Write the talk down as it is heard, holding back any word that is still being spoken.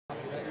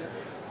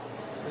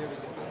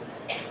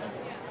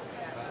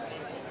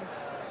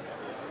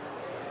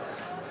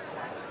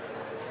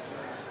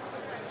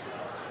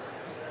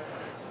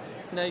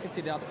So now you can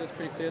see the opticals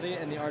pretty clearly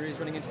and the arteries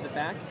running into the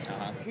back.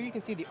 Here you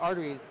can see the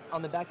arteries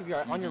on the back of your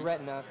eye, on your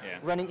retina,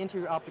 running into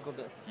your optical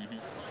disc.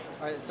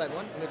 All right, side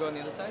one. I'm going to go on the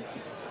other side.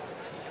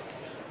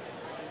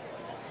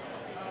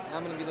 Now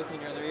I'm going to be looking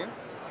at your other ear.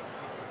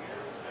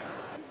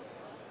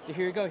 So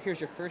here you go. Here's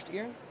your first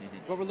ear.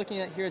 What we're looking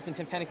at here is the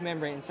tympanic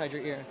membrane inside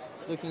your ear.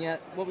 Looking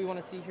at what we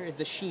want to see here is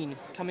the sheen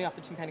coming off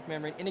the tympanic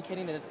membrane,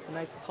 indicating that it's a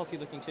nice,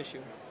 healthy-looking tissue.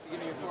 You give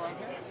me your forearm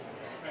here.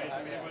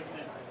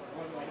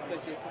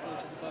 Place it a couple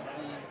inches above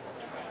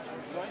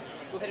the joint.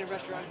 Go ahead and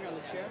rest your arm here on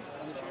the chair.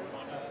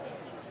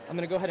 I'm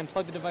going to go ahead and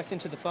plug the device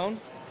into the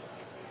phone.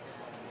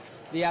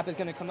 The app is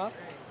going to come up.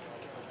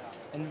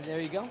 And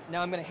there you go.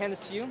 Now I'm going to hand this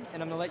to you,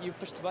 and I'm going to let you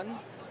push the button.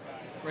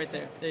 Right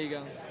there. There you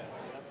go.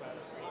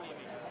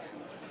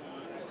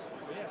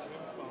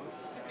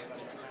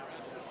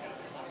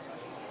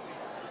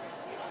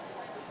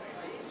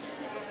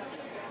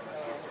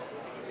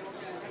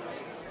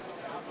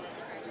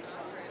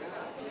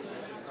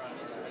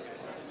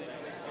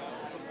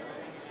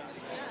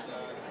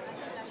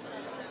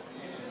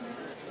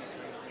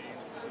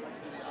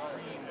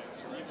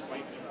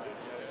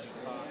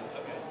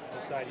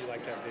 Decide you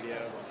like that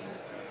video,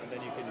 and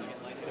then you can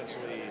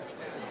essentially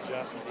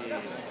adjust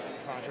the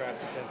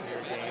contrast, intensity,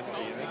 or gain of the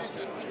image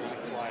through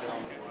the slider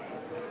on